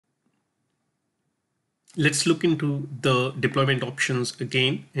Let's look into the deployment options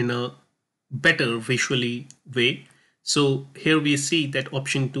again in a better visually way. So here we see that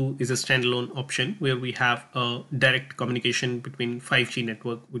option 2 is a standalone option where we have a direct communication between 5G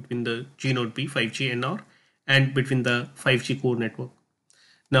network, between the G node B 5G NR, and between the 5G core network.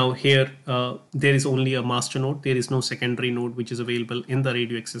 Now here there is only a master node. There is no secondary node which is available in the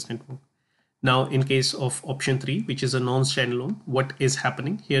radio access network. Now in case of option 3, which is a non-standalone, what is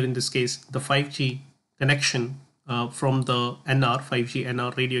happening here in this case, the 5G connection from the NR 5G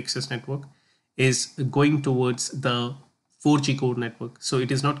NR radio access network is going towards the 4G core network. So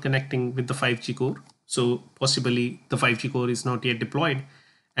it is not connecting with the 5G core. So possibly the 5G core is not yet deployed,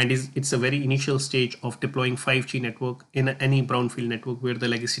 and it's a very initial stage of deploying 5G network in any brownfield network where the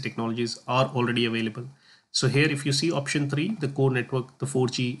legacy technologies are already available. So here if you see option 3, the core network, the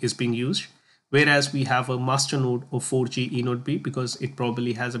 4G is being used, whereas we have a master node of 4G E node B because it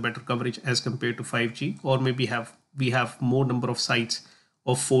probably has a better coverage as compared to 5G, or maybe we have more number of sites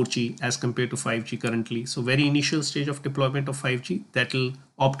of 4G as compared to 5G currently. So very initial stage of deployment of 5G, that will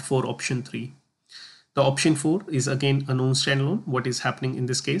opt for option 3. The option 4 is again a non-standalone. What is happening in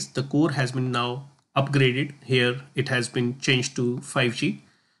this case? The core has been now upgraded. Here it has been changed to 5G,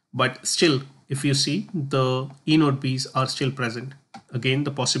 but still if you see, the E node Bs are still present. Again,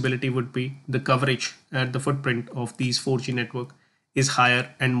 the possibility would be the coverage at the footprint of these 4G network is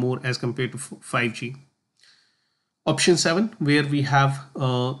higher and more as compared to 5G. Option 7, where we have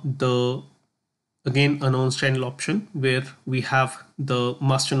the again a non-standalone option where we have the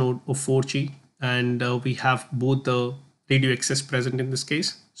master node of 4G, and we have both the radio access present in this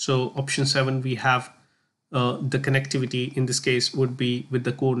case. So option 7, we have the connectivity in this case would be with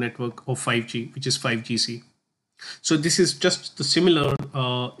the core network of 5G, which is 5GC. So this is just the similar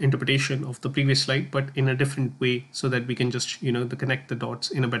interpretation of the previous slide, but in a different way, so that we can just connect the dots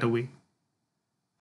in a better way.